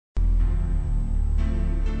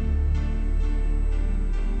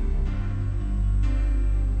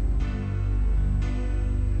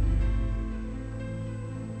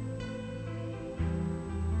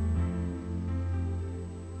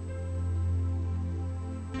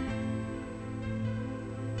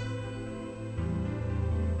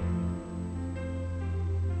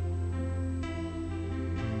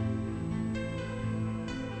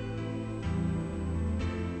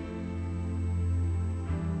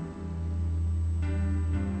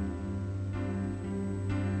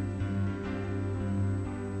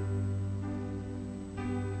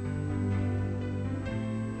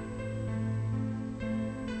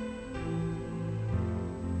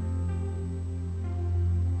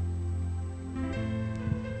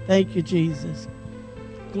Thank you, Jesus.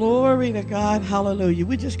 Glory to God. Hallelujah.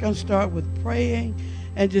 We're just going to start with praying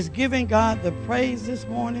and just giving God the praise this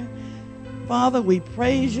morning. Father, we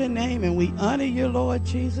praise your name and we honor you, Lord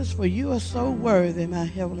Jesus, for you are so worthy, my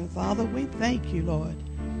Heavenly Father. We thank you, Lord.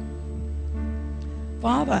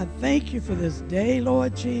 Father, I thank you for this day,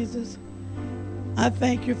 Lord Jesus. I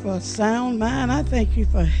thank you for a sound mind. I thank you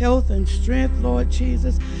for health and strength, Lord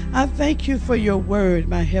Jesus. I thank you for your word,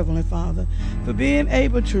 my Heavenly Father, for being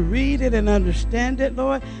able to read it and understand it,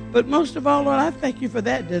 Lord. But most of all, Lord, I thank you for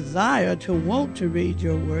that desire to want to read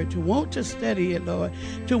your word, to want to study it, Lord,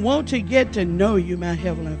 to want to get to know you, my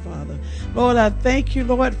Heavenly Father. Lord, I thank you,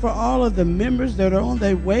 Lord, for all of the members that are on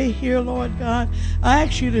their way here, Lord God. I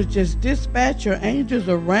ask you to just dispatch your angels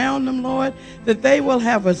around them, Lord, that they will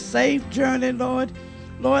have a safe journey, Lord.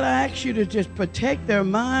 Lord, I ask you to just protect their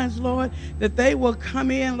minds, Lord, that they will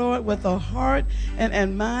come in, Lord, with a heart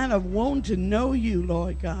and mind of wanting to know you,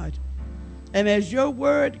 Lord God. And as your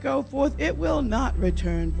word go forth, it will not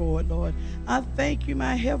return void, Lord. I thank you,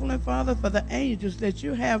 my Heavenly Father, for the angels that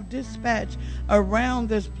you have dispatched around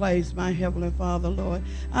this place, my Heavenly Father, Lord.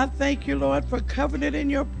 I thank you, Lord, for covering it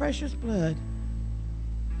in your precious blood.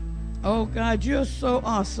 Oh, God, you're so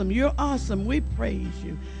awesome. You're awesome. We praise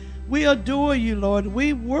you. We adore you, Lord.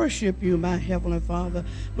 We worship you, my Heavenly Father.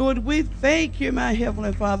 Lord, we thank you, my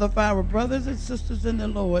Heavenly Father, for our brothers and sisters in the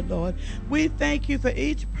Lord, Lord. We thank you for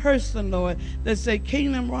each person, Lord, that say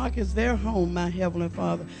Kingdom Rock is their home, my Heavenly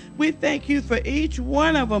Father. We thank you for each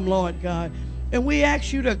one of them, Lord God. And we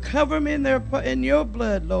ask you to cover them in your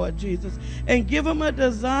blood, Lord Jesus, and give them a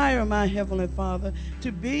desire, my Heavenly Father,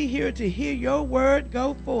 to be here to hear your word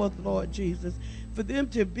go forth, Lord Jesus. For them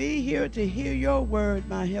to be here to hear your word,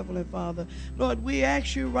 my Heavenly Father. Lord, we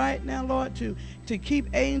ask you right now, Lord, to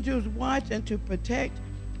keep angels watch and to protect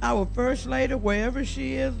our First Lady, wherever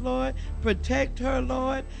she is, Lord. Protect her,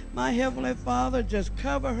 Lord. My Heavenly Father, just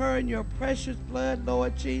cover her in your precious blood,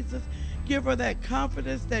 Lord Jesus. Give her that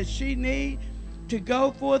confidence that she needs to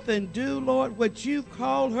go forth and do, Lord, what you've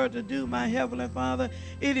called her to do, my Heavenly Father.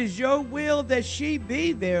 It is your will that she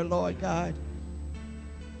be there, Lord God.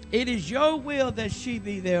 It is your will that she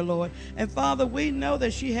be there, Lord. And Father, we know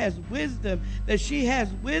that she has wisdom, that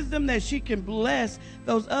she can bless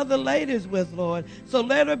those other ladies with, Lord. So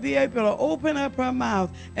let her be able to open up her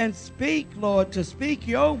mouth and speak, Lord, to speak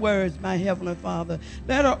your words, my Heavenly Father.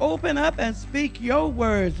 Let her open up and speak your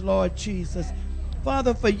words, Lord Jesus.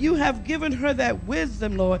 Father, for you have given her that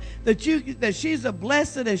wisdom, Lord, that she's a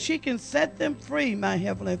blessing and she can set them free, my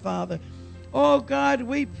Heavenly Father. Oh, God,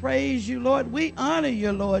 we praise you, Lord. We honor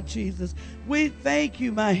you, Lord Jesus. We thank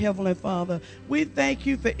you, my Heavenly Father. We thank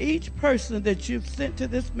you for each person that you've sent to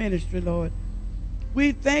this ministry, Lord.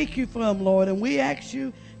 We thank you for them, Lord, and we ask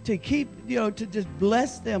you to to just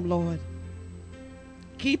bless them, Lord.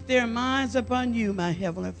 Keep their minds upon you, my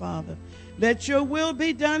Heavenly Father. Let your will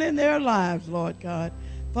be done in their lives, Lord God.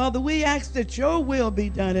 Father, we ask that your will be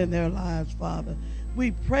done in their lives, Father.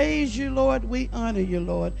 We praise you, Lord. We honor you,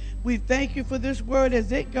 Lord. We thank you for this word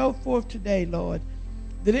as it go forth today, Lord,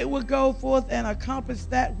 that it will go forth and accomplish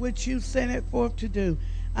that which you sent it forth to do.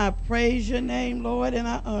 I praise your name, Lord, and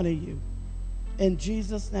I honor you. In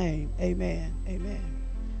Jesus' name, amen. Amen.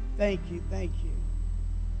 Thank you. Thank you.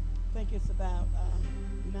 I think it's about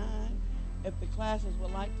 9. If the classes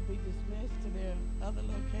would like to be dismissed to their other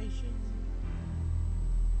locations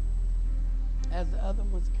as the other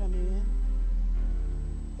ones come in.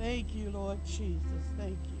 Thank you, Lord Jesus.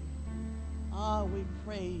 Thank you. Ah, we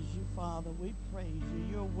praise you, Father. We praise you.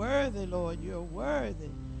 You're worthy, Lord. You're worthy.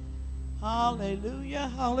 Hallelujah,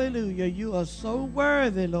 hallelujah. You are so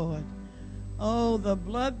worthy, Lord. Oh, the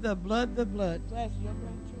blood, the blood, the blood. Class, your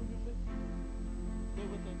grandchildren with you? They're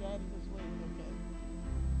with their daddy this way? Okay.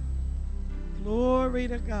 Glory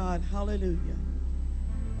to God. Hallelujah.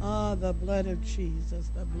 Ah, the blood of Jesus.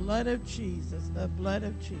 The blood of Jesus. The blood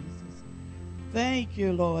of Jesus. Thank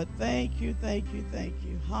you, Lord. Thank you, thank you, thank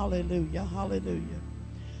you. Hallelujah, hallelujah.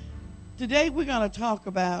 Today we're going to talk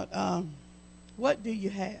about what do you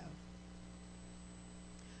have?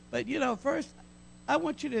 But, first I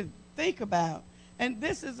want you to think about, and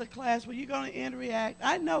this is a class where you're going to interact.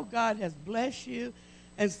 I know God has blessed you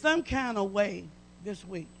in some kind of way this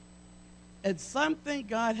week. It's something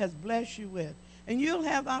God has blessed you with. And you'll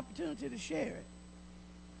have the opportunity to share it.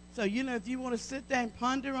 So, if you want to sit there and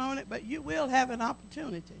ponder on it, but you will have an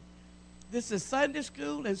opportunity. This is Sunday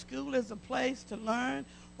school, and school is a place to learn,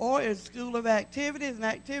 or it's school of activities, and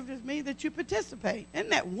activities mean that you participate. Isn't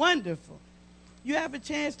that wonderful? You have a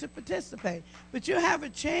chance to participate, but you have a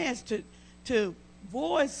chance to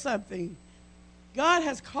voice something. God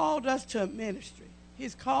has called us to a ministry.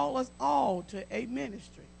 He's called us all to a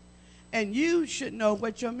ministry. And you should know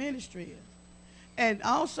what your ministry is. And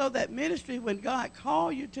also that ministry, when God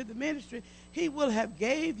called you to the ministry, he will have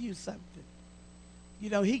gave you something. You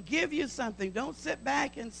know, he give you something. Don't sit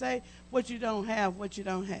back and say what you don't have, what you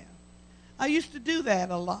don't have. I used to do that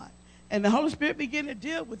a lot. And the Holy Spirit began to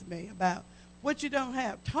deal with me about what you don't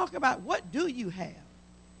have. Talk about what do you have.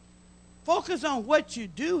 Focus on what you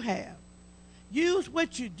do have. Use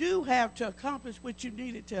what you do have to accomplish what you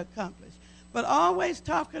needed to accomplish. But always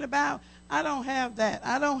talking about, I don't have that.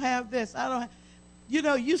 I don't have this. I don't have. You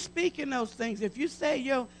know, you speaking those things. If you say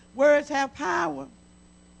your words have power,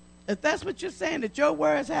 if that's what you're saying, that your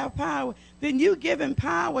words have power, then you giving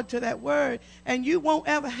power to that word, and you won't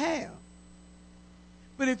ever have.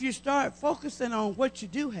 But if you start focusing on what you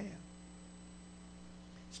do have,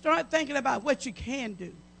 start thinking about what you can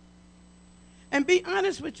do, and be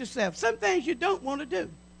honest with yourself. Some things you don't want to do.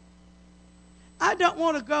 I don't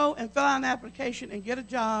want to go and fill out an application and get a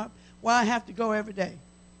job where I have to go every day.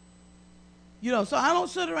 You know, so I don't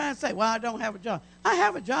sit around and say, well, I don't have a job. I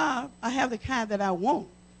have a job. I have the kind that I want.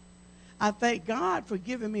 I thank God for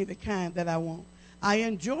giving me the kind that I want. I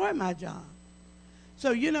enjoy my job.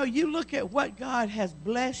 So, you know, you look at what God has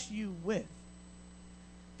blessed you with.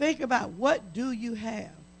 Think about, what do you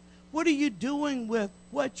have? What are you doing with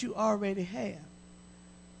what you already have?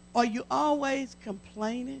 Are you always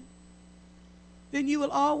complaining? Then you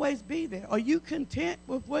will always be there. Are you content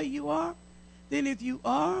with where you are? Then if you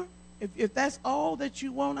are, if that's all that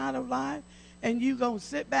you want out of life, and you going to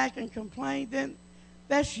sit back and complain, then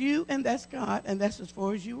that's you and that's God, and that's as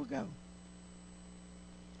far as you will go.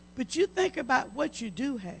 But you think about what you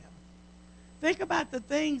do have. Think about the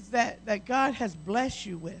things that God has blessed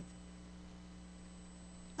you with.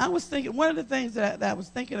 I was thinking, one of the things that I was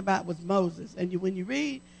thinking about was Moses. And when you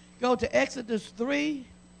read, go to Exodus 3,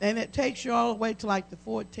 and it takes you all the way to like the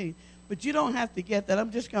 14th. But you don't have to get that.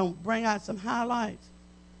 I'm just going to bring out some highlights.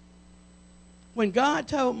 When God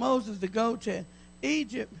told Moses to go to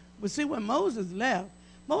Egypt, well, see, when Moses left,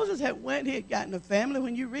 Moses he had gotten a family.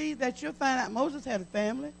 When you read that, you'll find out Moses had a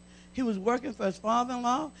family. He was working for his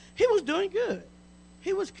father-in-law. He was doing good.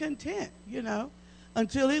 He was content, you know,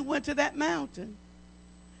 until he went to that mountain.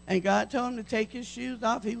 And God told him to take his shoes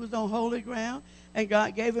off. He was on holy ground. And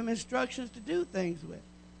God gave him instructions to do things with.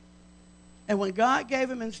 And when God gave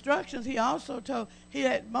him instructions, he also he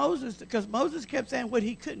had Moses, because Moses kept saying what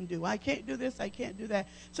he couldn't do. I can't do this, I can't do that.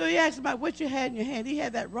 So he asked about what you had in your hand. He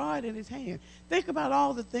had that rod in his hand. Think about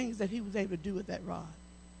all the things that he was able to do with that rod.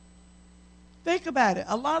 Think about it.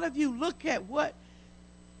 A lot of you look at what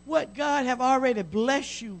God have already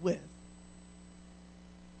blessed you with.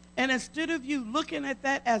 And instead of you looking at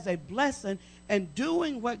that as a blessing and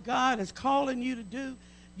doing what God is calling you to do,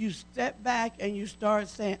 you step back and you start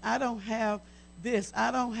saying, I don't have this,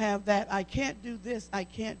 I don't have that, I can't do this, I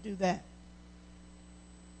can't do that.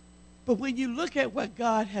 But when you look at what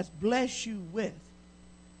God has blessed you with,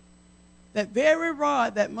 that very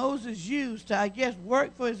rod that Moses used to, I guess,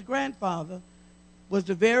 work for his grandfather was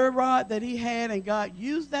the very rod that he had, and God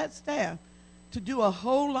used that staff to do a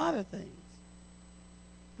whole lot of things.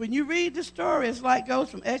 When you read the story, it's like goes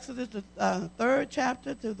from Exodus, the 3rd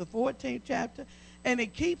chapter to the 14th chapter, and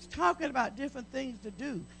it keeps talking about different things to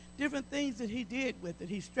do, different things that he did with it.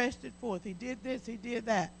 He stretched it forth. He did this, he did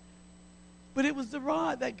that. But it was the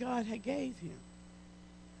rod that God had gave him.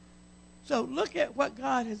 So look at what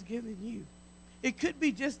God has given you. It could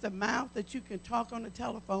be just a mouth that you can talk on the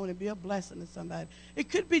telephone and be a blessing to somebody. It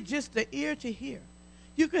could be just the ear to hear.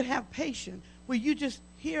 You could have patience where you just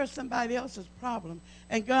hear somebody else's problem,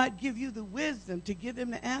 and God give you the wisdom to give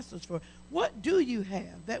them the answers for it. What do you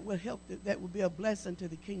have that will help, that will be a blessing to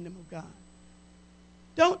the kingdom of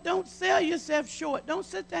God? Don't sell yourself short. Don't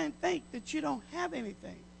sit there and think that you don't have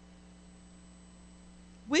anything.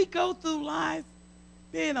 We go through life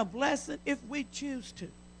being a blessing if we choose to.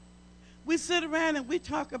 We sit around and we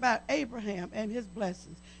talk about Abraham and his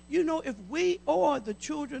blessings. You know, if we are the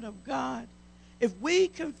children of God, if we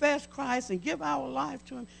confess Christ and give our life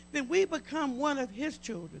to him, then we become one of his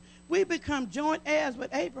children. We become joint heirs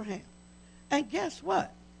with Abraham. And guess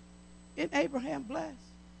what? Isn't Abraham blessed?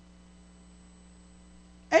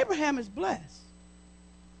 Abraham is blessed.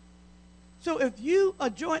 So if you are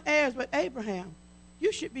joint heirs with Abraham,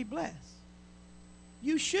 you should be blessed.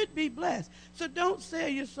 You should be blessed. So don't sell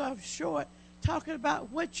yourself short talking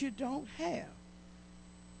about what you don't have.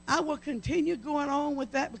 I will continue going on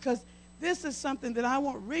with that, because this is something that I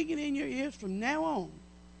want ringing in your ears from now on.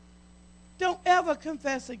 Don't ever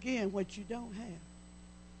confess again what you don't have.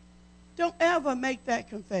 Don't ever make that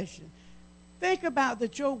confession. Think about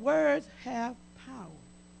that your words have power.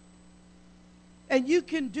 And you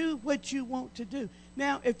can do what you want to do.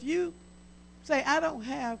 Now, if you say, I don't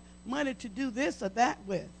have money to do this or that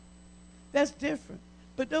with. That's different.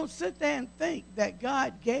 But don't sit there and think that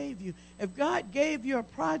God gave you. If God gave you a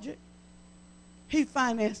project, he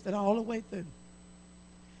financed it all the way through.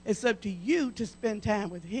 It's up to you to spend time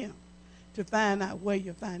with him to find out where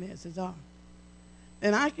your finances are.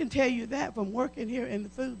 And I can tell you that from working here in the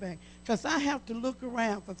food bank, because I have to look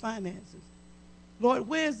around for finances. Lord,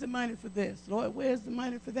 where's the money for this? Lord, where's the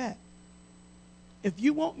money for that? If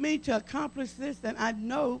you want me to accomplish this, then I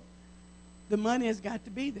know the money has got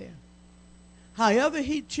to be there. However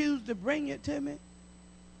he chooses to bring it to me,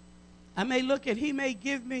 I may look at, he may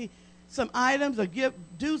give me some items or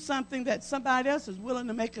do something that somebody else is willing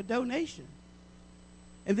to make a donation.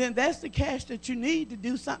 And then that's the cash that you need to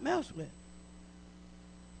do something else with.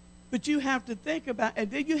 But you have to think about, and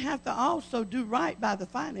then you have to also do right by the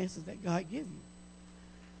finances that God gives you.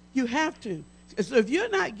 You have to. So if you're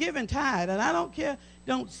not giving tithe, and I don't care,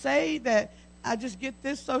 don't say that I just get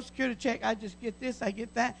this Social Security check, I just get this, I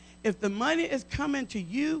get that. If the money is coming to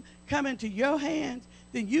you, coming to your hands,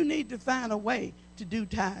 then you need to find a way to do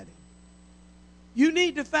tithing. You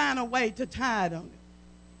need to find a way to tithe on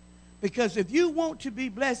it. Because if you want to be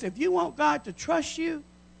blessed, if you want God to trust you,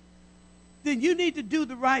 then you need to do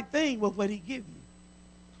the right thing with what he gives you.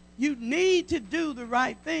 You need to do the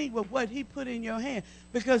right thing with what he put in your hand.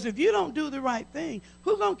 Because if you don't do the right thing,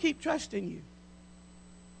 who's going to keep trusting you?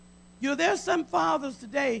 You know, there's some fathers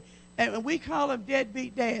today, and we call them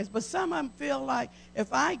deadbeat dads, but some of them feel like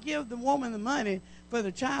if I give the woman the money for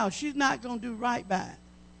the child, she's not going to do right by it.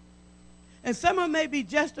 And some of them may be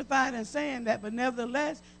justified in saying that, but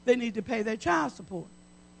nevertheless, they need to pay their child support.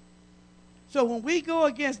 So when we go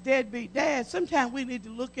against deadbeat dads, sometimes we need to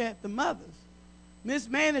look at the mothers,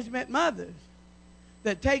 mismanagement mothers,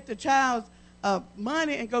 that take the child's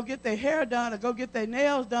money and go get their hair done or go get their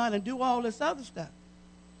nails done and do all this other stuff.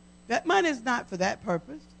 That money is not for that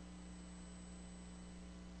purpose.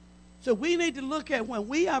 So we need to look at when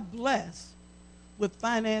we are blessed with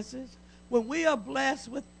finances, when we are blessed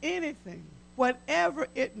with anything, whatever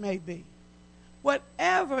it may be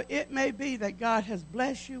that God has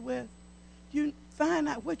blessed you with, you find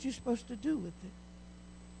out what you're supposed to do with it.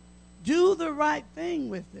 Do the right thing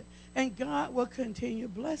with it, and God will continue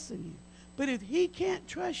blessing you. But if he can't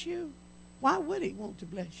trust you, why would he want to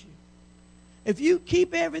bless you? If you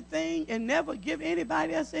keep everything and never give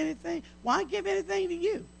anybody else anything, why give anything to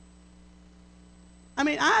you? I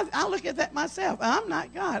mean, I look at that myself. I'm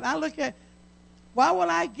not God. I look at, why would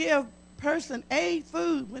I give person A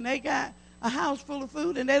food when they got a house full of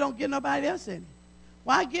food and they don't give nobody else any?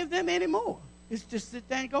 Why give them any more? It's just sit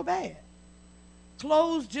there and go bad.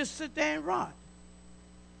 Clothes just sit there and rot.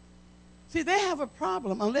 See, they have a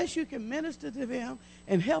problem unless you can minister to them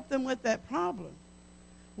and help them with that problem.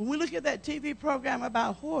 When we look at that TV program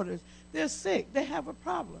about hoarders, they're sick. They have a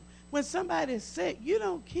problem. When somebody is sick, you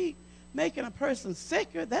don't keep making a person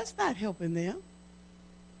sicker. That's not helping them.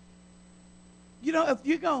 You know, if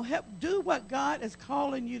you're going to help do what God is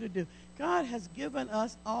calling you to do, God has given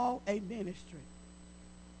us all a ministry.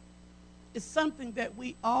 It's something that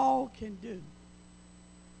we all can do.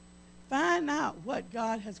 Find out what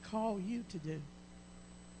God has called you to do.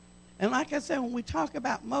 And like I said, when we talk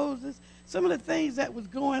about Moses, some of the things that was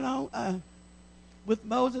going on with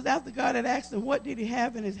Moses, after God had asked him what did he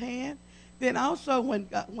have in his hand, then also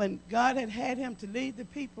when God had him to lead the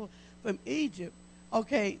people from Egypt,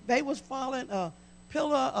 okay, they was following a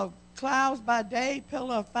pillar of clouds by day,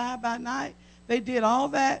 pillar of fire by night. They did all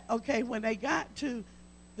that, okay, when they got to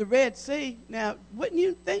the Red Sea. Now, wouldn't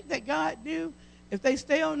you think that God knew if they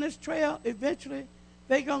stay on this trail, eventually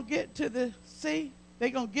they're going to get to the sea? They're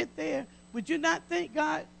going to get there. Would you not think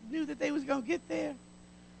God knew that they was going to get there?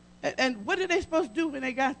 And what are they supposed to do when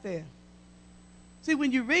they got there? See,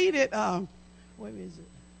 when you read it, where is it?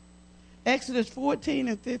 Exodus 14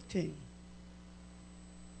 and 15.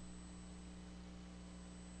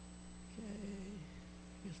 Okay,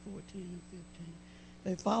 it's 14 and 15.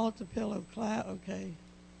 They followed the pillar of cloud, okay.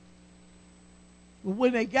 But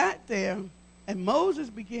when they got there, and Moses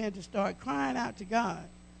began to start crying out to God,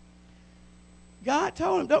 God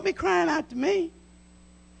told him, don't be crying out to me.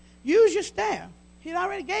 Use your staff. He'd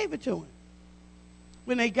already gave it to him.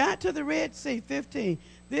 When they got to the Red Sea, 15,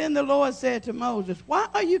 then the Lord said to Moses, why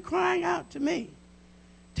are you crying out to me?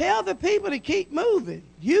 Tell the people to keep moving.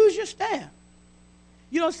 Use your staff.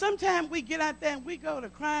 You know, sometimes we get out there and we go to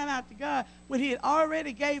crying out to God when he had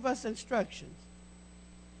already gave us instructions.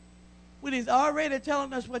 When he's already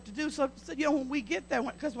telling us what to do. So you know, when we get there,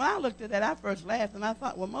 because when I looked at that, I first laughed and I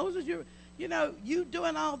thought, well, Moses, you know, you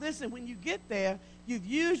doing all this, and when you get there, you've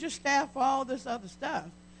used your staff for all this other stuff.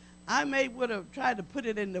 I may would have tried to put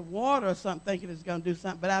it in the water or something, thinking it's going to do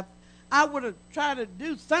something, but I would have tried to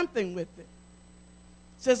do something with it,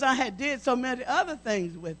 since I had did so many other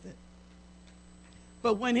things with it.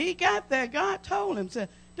 But when he got there, God told him, said,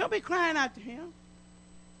 don't be crying out to him.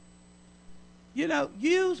 You know,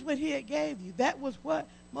 use what he had gave you. That was what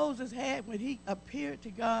Moses had when he appeared to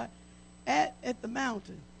God at the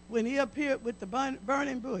mountain. When he appeared with the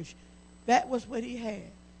burning bush, that was what he had.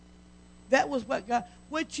 That was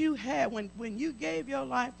what you had when you gave your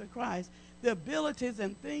life to Christ. The abilities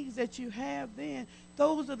and things that you have then,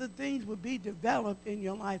 those are the things will be developed in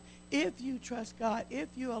your life if you trust God, if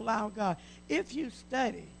you allow God, if you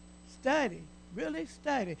study, really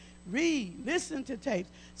study, read, listen to tapes.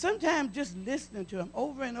 Sometimes just listening to them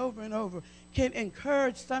over and over and over can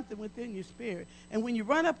encourage something within your spirit. And when you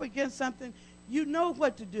run up against something, you know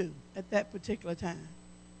what to do at that particular time.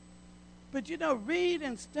 But, you know, read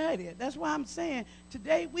and study it. That's why I'm saying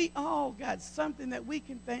today we all got something that we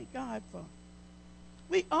can thank God for.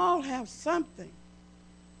 We all have something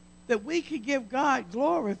that we can give God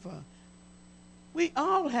glory for. We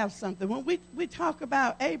all have something. When we talk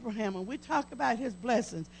about Abraham and we talk about his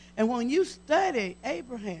blessings, and when you study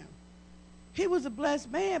Abraham, he was a blessed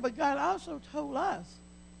man, but God also told us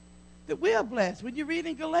that we are blessed. When you read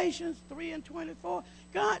in Galatians 3:24,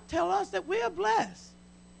 God tells us that we are blessed.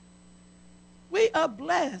 We are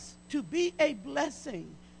blessed to be a blessing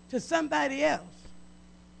to somebody else.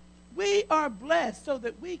 We are blessed so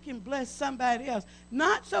that we can bless somebody else,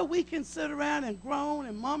 not so we can sit around and groan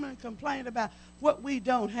and murmur and complain about what we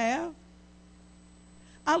don't have.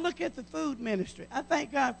 I look at the food ministry. I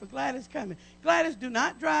thank God for Gladys coming. Gladys do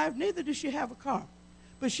not drive, neither does she have a car.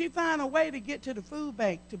 But she found a way to get to the food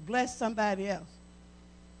bank to bless somebody else.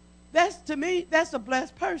 To me, that's a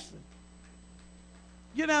blessed person.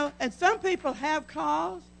 You know, and some people have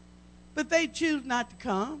cars, but they choose not to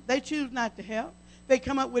come. They choose not to help. They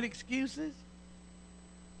come up with excuses.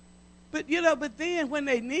 But, you know, but then when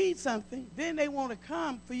they need something, then they want to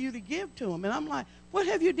come for you to give to them. And I'm like, what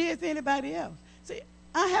have you did for anybody else? See,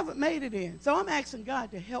 I haven't made it in. So I'm asking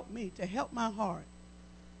God to help me, to help my heart.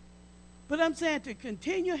 But I'm saying to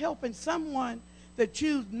continue helping someone that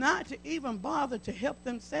choose not to even bother to help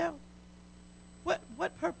themselves,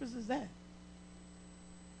 what purpose is that?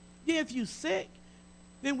 Yeah, if you're sick,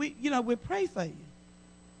 then we pray for you.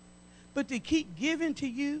 But to keep giving to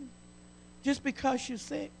you just because you're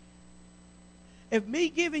sick, if me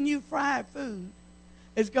giving you fried food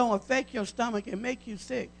is going to affect your stomach and make you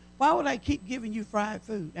sick, why would I keep giving you fried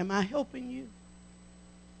food? Am I helping you?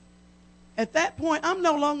 At that point, I'm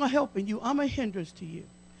no longer helping you. I'm a hindrance to you.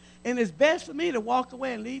 And it's best for me to walk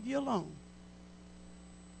away and leave you alone.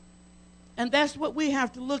 And that's what we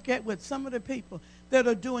have to look at with some of the people that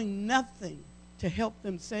are doing nothing to help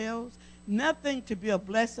themselves, nothing to be a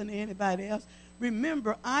blessing to anybody else.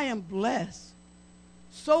 Remember, I am blessed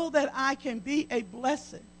so that I can be a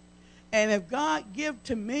blessing. And if God give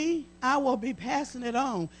to me, I will be passing it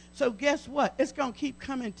on. So guess what? It's going to keep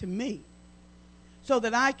coming to me so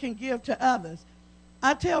that I can give to others.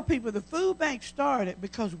 I tell people the food bank started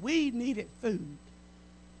because we needed food.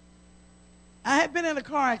 I had been in a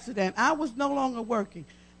car accident. I was no longer working.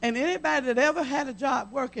 And anybody that ever had a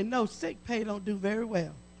job working knows sick pay don't do very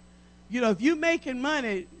well. You know, if you're making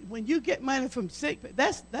money, when you get money from sick pay,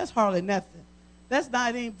 that's hardly nothing. That's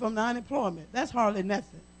not even from the unemployment. That's hardly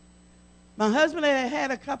nothing. My husband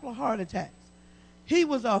had a couple of heart attacks. He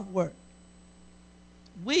was off work.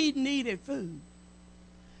 We needed food.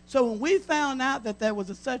 So when we found out that there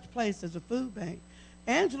was such place as a food bank,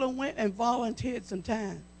 Angela went and volunteered some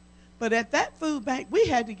time. But at that food bank, we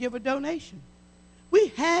had to give a donation. We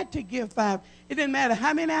had to give $5. It didn't matter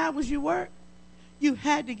how many hours you worked. You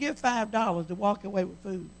had to give $5 to walk away with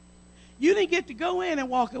food. You didn't get to go in and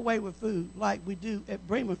walk away with food like we do at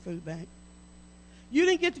Bremen Food Bank. You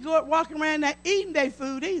didn't get to go walking around there eating their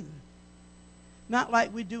food either. Not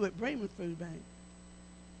like we do at Bremen Food Bank.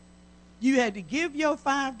 You had to give your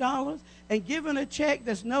 $5 and giving a check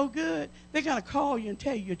that's no good, they're going to call you and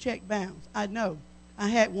tell you your check bounced. I know. I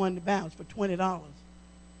had one to bounce for $20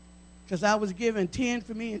 because I was giving 10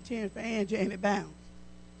 for me and 10 for Angie, and it bounced.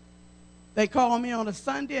 They called me on a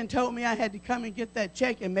Sunday and told me I had to come and get that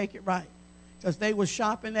check and make it right because they were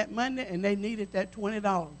shopping that Monday and they needed that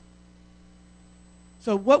 $20.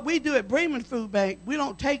 So what we do at Bremen Food Bank, we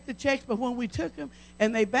don't take the checks, but when we took them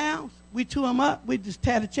and they bounced, we chew them up. We just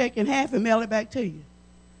tear the check in half and mail it back to you.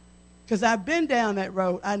 Because I've been down that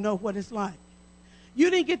road. I know what it's like. You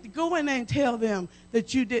didn't get to go in there and tell them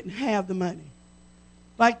that you didn't have the money.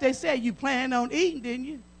 Like they said, you planned on eating, didn't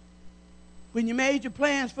you? When you made your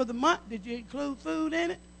plans for the month, did you include food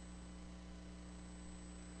in it?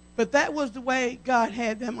 But that was the way God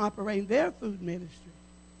had them operating their food ministry.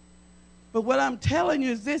 But what I'm telling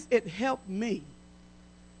you is this, it helped me.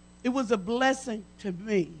 It was a blessing to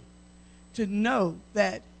me to know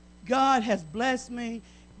that God has blessed me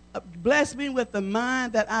with the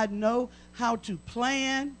mind that I know how to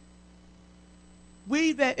plan.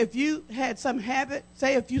 That if you had some habit,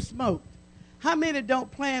 say if you smoked, how many don't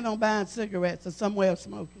plan on buying cigarettes or somewhere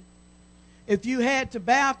smoking? If you had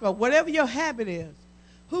tobacco, whatever your habit is,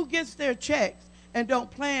 who gets their checks and don't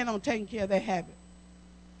plan on taking care of their habit?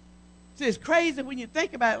 See, it's crazy when you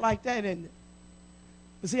think about it like that, isn't it?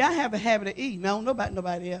 But see, I have a habit of eating. I don't know about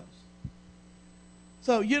nobody else.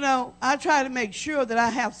 So, I try to make sure that I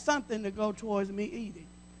have something to go towards me eating.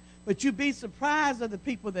 But you'd be surprised of the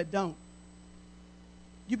people that don't.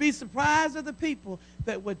 You'd be surprised of the people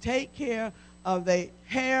that would take care of their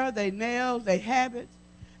hair, their nails, their habits,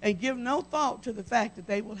 and give no thought to the fact that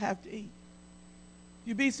they will have to eat.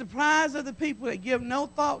 You'd be surprised of the people that give no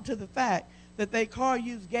thought to the fact that their car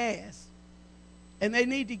uses gas and they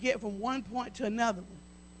need to get from one point to another one.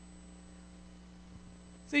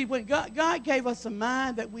 See, when God gave us a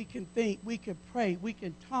mind that we can think, we can pray, we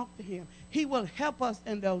can talk to him, he will help us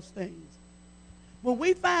in those things. When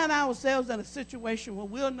we find ourselves in a situation where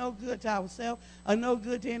we're no good to ourselves or no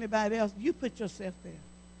good to anybody else, you put yourself there.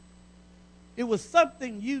 It was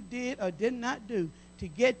something you did or did not do to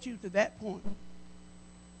get you to that point.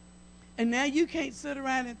 And now you can't sit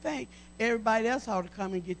around and think everybody else ought to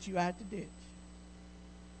come and get you out the ditch.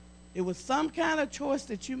 It was some kind of choice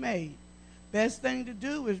that you made. Best thing to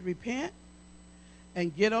do is repent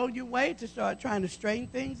and get on your way to start trying to straighten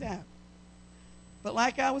things out. But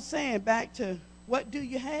like I was saying, back to what do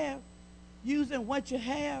you have? Using what you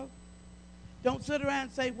have. Don't sit around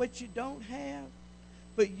and say what you don't have,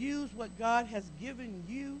 but use what God has given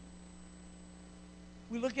you.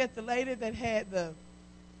 We look at the lady that had the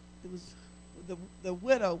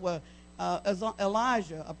widow where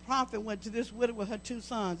Elijah, a prophet, went to this widow with her 2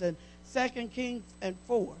 sons in 2 Kings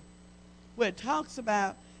 4, where it talks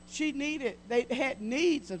about they had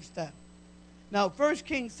needs of stuff. Now, 1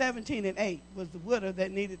 Kings 17:8 was the widow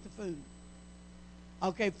that needed the food.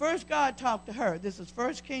 Okay, first God talked to her. This is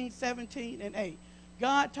 1 Kings 17:8.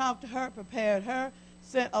 God talked to her, prepared her,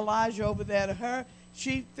 sent Elijah over there to her.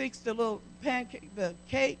 She fixed the little pancake, the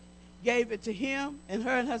cake, gave it to him, and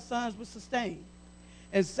her sons were sustained.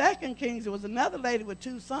 In 2 Kings, there was another lady with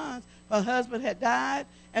 2 sons. Her husband had died,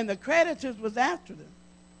 and the creditors was after them.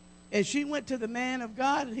 And she went to the man of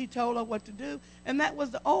God, and he told her what to do. And that was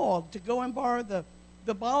the oil, to go and borrow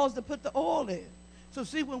the balls to put the oil in. So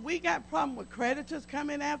see, when we got problem with creditors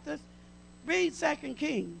coming after us, read 2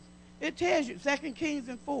 Kings. It tells you, 2 Kings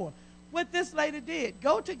 4, what this lady did.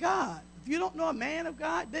 Go to God. If you don't know a man of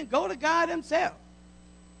God, then go to God himself.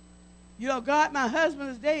 God, my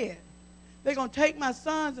husband is dead. They're going to take my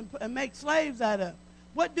sons and make slaves out of them.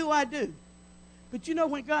 What do I do? But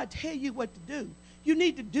when God tells you what to do, you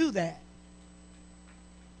need to do that.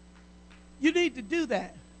 You need to do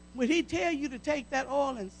that. When he tells you to take that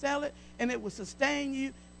oil and sell it and it will sustain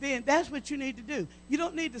you, then that's what you need to do. You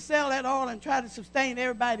don't need to sell that oil and try to sustain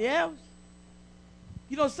everybody else.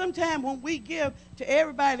 Sometimes when we give to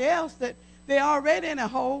everybody else that they're already in a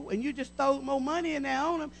hole and you just throw more money in there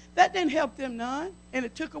on them, that didn't help them none, and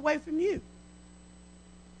it took away from you.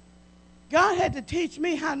 God had to teach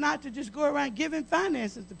me how not to just go around giving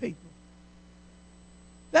finances to people.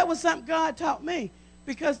 That was something God taught me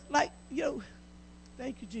because, thank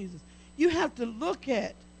you, Jesus. You have to look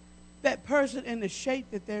at that person in the shape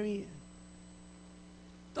that they're in.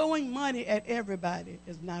 Throwing money at everybody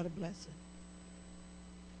is not a blessing.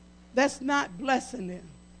 That's not blessing them.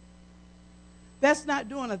 That's not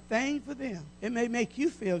doing a thing for them. It may make you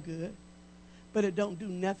feel good, but it don't do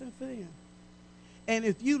nothing for them. And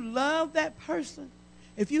if you love that person,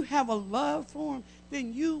 if you have a love for them,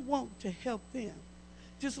 then you want to help them.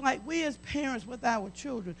 Just like we as parents with our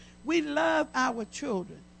children, we love our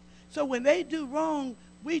children. So when they do wrong,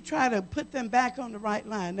 we try to put them back on the right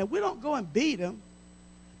line. Now, we don't go and beat them,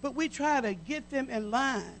 but we try to get them in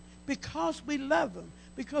line because we love them,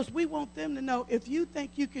 because we want them to know if you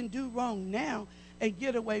think you can do wrong now and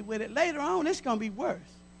get away with it, later on it's going to be worse.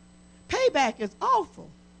 Payback is awful.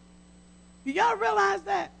 Do y'all realize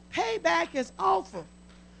that? Payback is awful.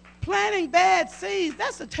 Planting bad seeds,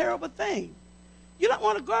 that's a terrible thing. You don't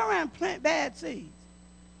want to go around and plant bad seeds.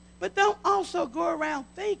 But don't also go around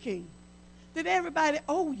thinking that everybody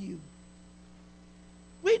owe you.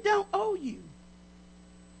 We don't owe you.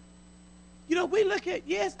 We look at,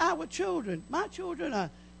 yes, our children. My children are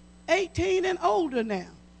 18 and older now.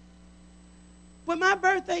 When my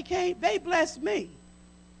birthday came, they blessed me.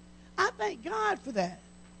 I thank God for that.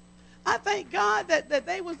 I thank God that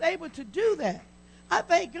they was able to do that. I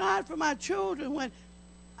thank God for my children. When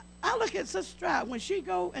I look at Sister Stroud, when she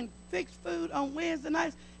go and fix food on Wednesday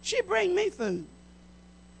nights, she bring me food.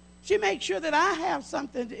 She makes sure that I have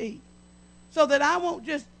something to eat so that I won't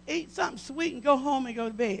just eat something sweet and go home and go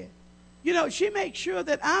to bed. You know, she makes sure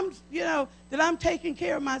that I'm taking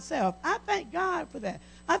care of myself. I thank God for that.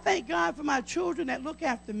 I thank God for my children that look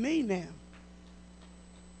after me now.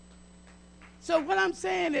 So what I'm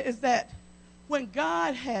saying is that when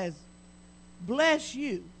God has blessed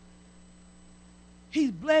you,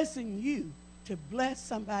 he's blessing you to bless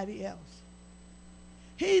somebody else.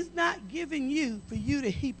 He's not giving you for you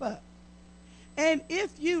to heap up. And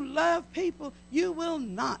if you love people, you will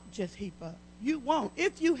not just heap up. You won't,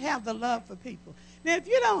 if you have the love for people. Now, if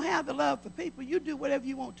you don't have the love for people, you do whatever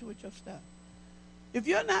you want to with your stuff. If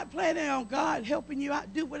you're not planning on God helping you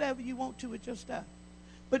out, do whatever you want to with your stuff.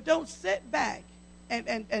 But don't sit back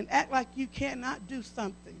and act like you cannot do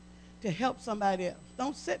something to help somebody else.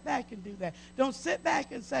 Don't sit back and do that. Don't sit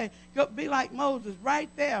back and say, go be like Moses right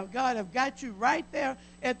there. God have got you right there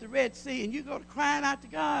at the Red Sea, and you go to crying out to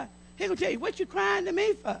God. He going to tell you, what you crying to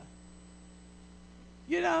me for?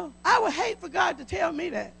 You know, I would hate for God to tell me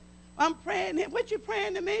that. I'm praying to him. What you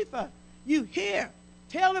praying to me for? You here.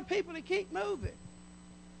 Tell the people to keep moving.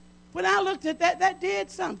 When I looked at that, that did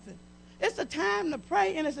something. It's a time to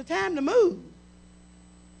pray, and it's a time to move.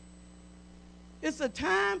 It's a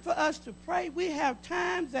time for us to pray. We have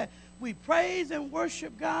times that we praise and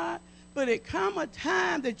worship God, but it come a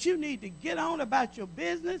time that you need to get on about your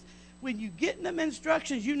business. When you get them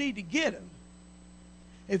instructions, you need to get them.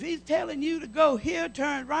 If he's telling you to go here,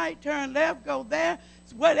 turn right, turn left, go there,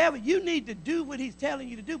 whatever, you need to do what he's telling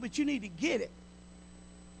you to do, but you need to get it.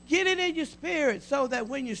 Get it in your spirit so that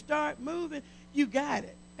when you start moving, you got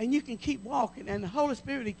it. And you can keep walking, and the Holy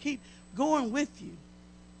Spirit will keep going with you.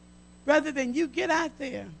 Rather than you get out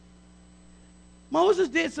there. Moses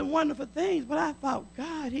did some wonderful things, but I thought,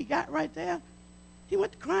 God, he got right there. He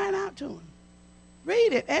went to crying out to him.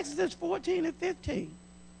 Read it, Exodus 14 and 15.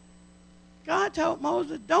 God told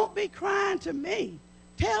Moses, don't be crying to me.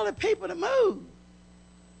 Tell the people to move.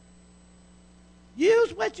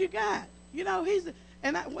 Use what you got. You know,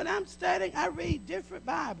 when I'm studying, I read different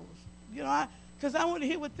Bibles. You know, because I want to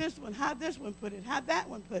hear what this one, how this one put it, how that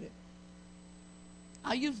one put it.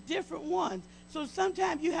 I use different ones. So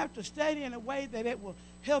sometimes you have to study in a way that it will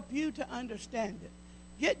help you to understand it.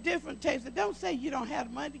 Get different tapes. And don't say you don't have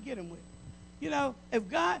the money to get them with. You know, if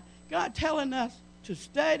God telling us to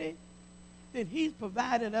study, then he's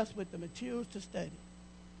provided us with the materials to study.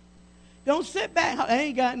 Don't sit back. I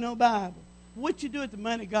ain't got no Bible. What you do with the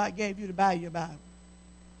money God gave you to buy your Bible?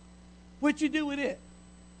 What you do with it?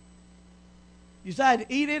 You decide to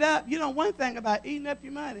eat it up? You know one thing about eating up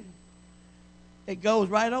your money. It goes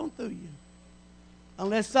right on through you.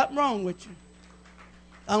 Unless something wrong with you.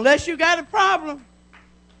 Unless you got a problem,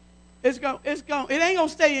 it ain't going to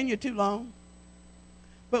stay in you too long.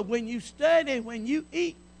 But when you study, when you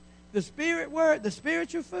eat the spirit word, the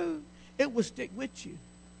spiritual food, it will stick with you.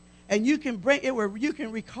 And you can you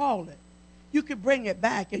can recall it. You can bring it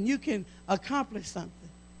back, and you can accomplish something.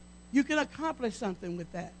 You can accomplish something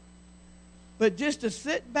with that. But just to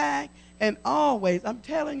sit back and always, I'm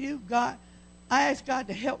telling you, God, I ask God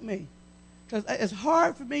to help me. Because it's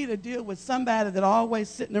hard for me to deal with somebody that always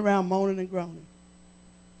sitting around moaning and groaning.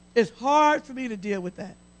 It's hard for me to deal with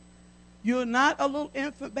that. You're not a little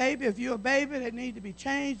infant baby. If you're a baby that needs to be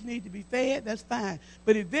changed, need to be fed, that's fine.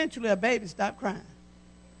 But eventually a baby stops crying.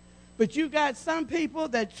 But you got some people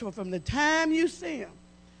that from the time you see them,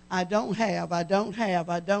 I don't have.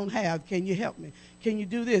 Can you help me? Can you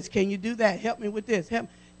do this? Can you do that? Help me with this. Help.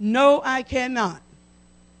 No, I cannot.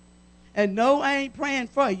 And no, I ain't praying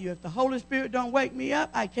for you. If the Holy Spirit don't wake me up,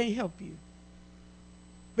 I can't help you.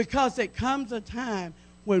 Because it comes a time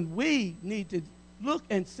when we need to look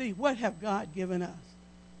and see what have God given us.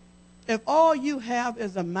 If all you have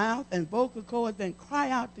is a mouth and vocal cords, then cry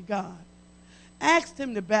out to God. Ask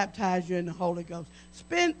him to baptize you in the Holy Ghost.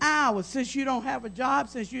 Spend hours. Since you don't have a job,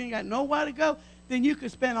 since you ain't got nowhere to go, then you can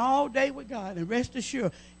spend all day with God. And rest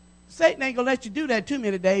assured, Satan ain't going to let you do that too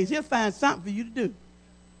many days. He'll find something for you to do.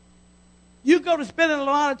 You go to spending a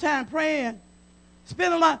lot of time praying.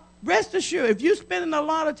 Rest assured, if you're spending a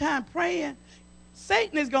lot of time praying,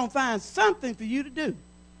 Satan is going to find something for you to do.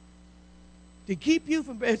 To keep you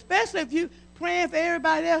from, especially if you praying for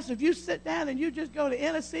everybody else. If you sit down and you just go to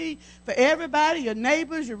intercede for everybody, your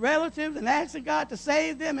neighbors, your relatives, and asking God to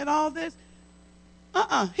save them and all this,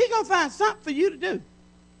 He's going to find something for you to do.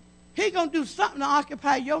 He's going to do something to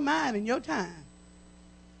occupy your mind and your time.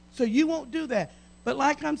 So you won't do that. But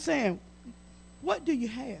like I'm saying, what do you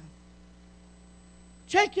have?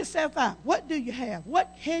 Check yourself out. What do you have?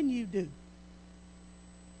 What can you do?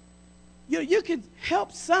 You can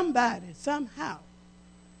help somebody somehow.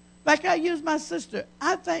 Like I use my sister.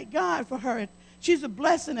 I thank God for her. She's a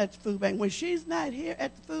blessing at the food bank. When she's not here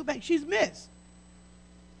at the food bank, she's missed.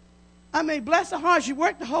 I mean, bless her heart, she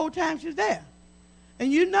worked the whole time she's there.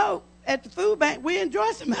 And you know, at the food bank, we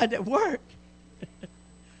enjoy somebody at work.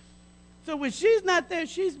 So when she's not there,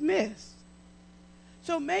 she's missed.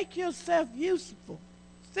 So make yourself useful.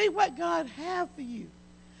 See what God has for you.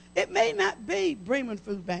 It may not be Bremen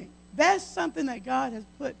Food Bank. That's something that God has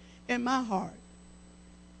put in my heart.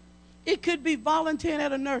 It could be volunteering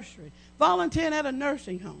at a nursery, volunteering at a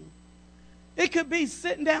nursing home. It could be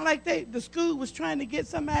sitting down like the school was trying to get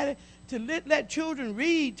somebody to let children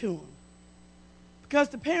read to them because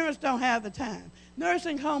the parents don't have the time.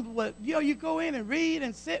 Nursing homes, you go in and read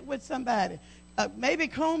and sit with somebody, maybe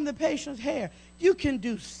comb the patient's hair. You can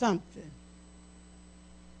do something.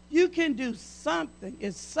 You can do something.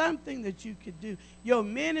 It's something that you could do. Your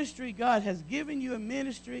ministry, God has given you a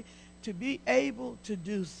ministry to be able to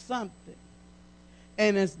do something.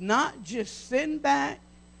 And it's not just sitting back,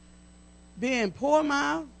 being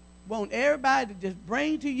poor-mouthed, want everybody to just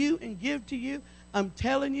bring to you and give to you. I'm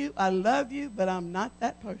telling you, I love you, but I'm not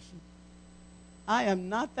that person. I am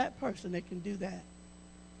not that person that can do that.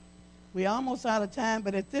 We're almost out of time,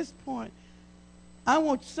 but at this point, I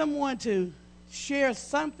want someone to share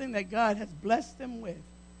something that God has blessed them with.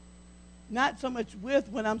 Not so much with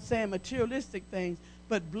when I'm saying materialistic things,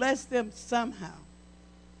 but bless them somehow.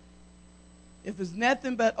 If it's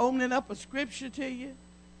nothing but opening up a scripture to you,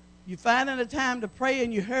 you finding a time to pray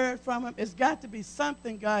and you heard from him, it's got to be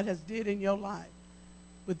something God has did in your life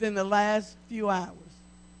within the last few hours.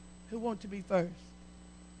 Who wants to be first?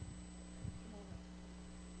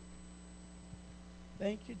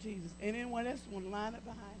 Thank you, Jesus. Anyone else want to line up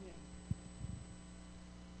behind him?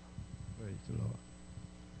 Praise the Lord.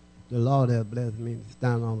 The Lord has blessed me to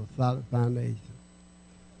stand on a solid foundation,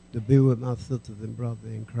 to be with my sisters and brothers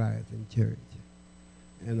in Christ in church.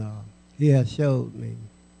 And he has showed me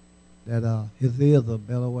that his is a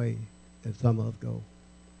better way than some of us go.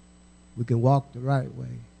 We can walk the right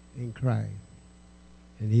way in Christ.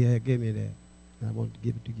 And he has given me that. And I want to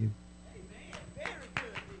give it to you. Amen.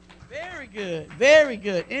 Very good. Very good. Very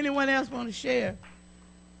good. Anyone else want to share?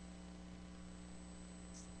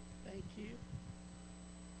 Thank you.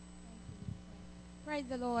 Praise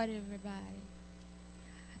the Lord, everybody.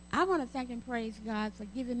 I want to thank and praise God for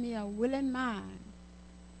giving me a willing mind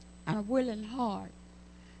and a willing heart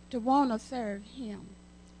to want to serve him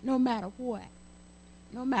no matter what,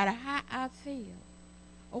 no matter how I feel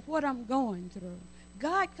or what I'm going through.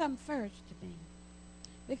 God come first to me,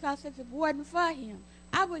 because if it wasn't for him,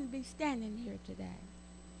 I wouldn't be standing here today.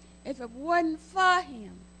 If it wasn't for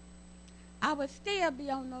him, I would still be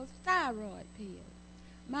on those thyroid pills.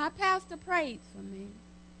 My pastor prayed for me,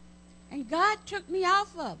 and God took me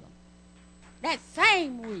off of them that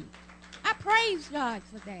same week. I praise God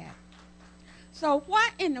for that. So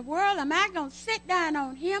what in the world am I going to sit down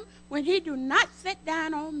on him when he do not sit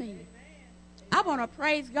down on me? I want to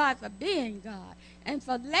praise God for being God and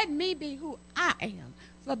for letting me be who I am,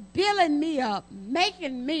 for building me up,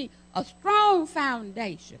 making me a strong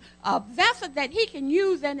foundation, a vessel that he can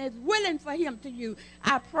use and is willing for him to use.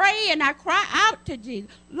 I pray and I cry out to Jesus,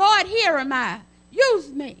 Lord, here am I.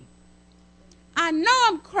 Use me. I know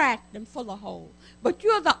I'm cracked and full of holes, but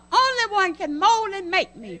you're the only one can mold and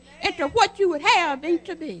make me into what you would have me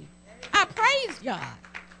to be. I praise God.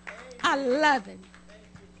 I love him.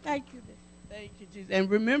 Thank you. Thank you, Jesus. And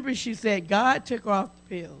remember, she said God took her off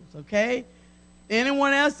the pills, okay?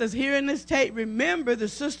 Anyone else that's hearing this tape, remember the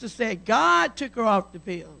sister said God took her off the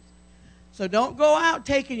pills. So don't go out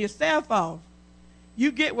taking yourself off.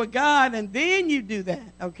 You get with God, and then you do that.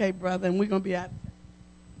 Okay, brother, and we're going to be out of time.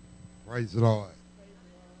 Praise the Lord.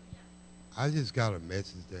 I just got a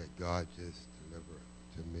message that God just delivered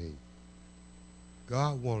to me.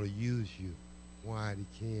 God want to use you while he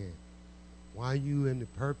can. While you in the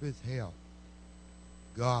purpose help,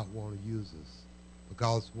 God want to use us.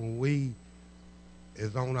 Because when we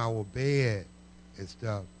is on our bed and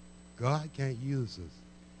stuff, God can't use us.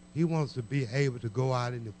 He wants to be able to go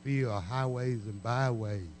out in the field, highways and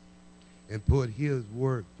byways, and put his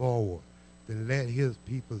word forward, then let his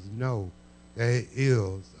peoples know that he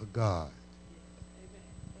is a God.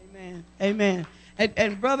 Amen. Amen.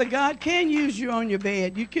 And brother, God can use you on your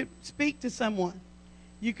bed. You could speak to someone.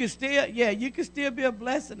 You could still, you could still be a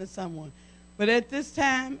blessing to someone. But at this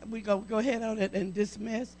time, we go ahead on it and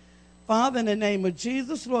dismiss. Father, in the name of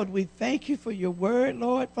Jesus, Lord, we thank you for your word,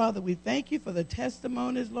 Lord. Father, we thank you for the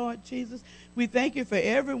testimonies, Lord Jesus. We thank you for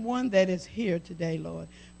everyone that is here today, Lord.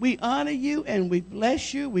 We honor you and we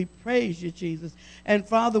bless you. We praise you, Jesus. And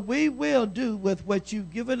Father, we will do with what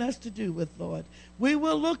you've given us to do with, Lord. We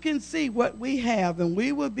will look and see what we have, and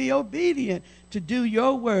we will be obedient to do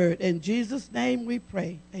your word. In Jesus' name we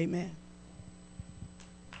pray. Amen.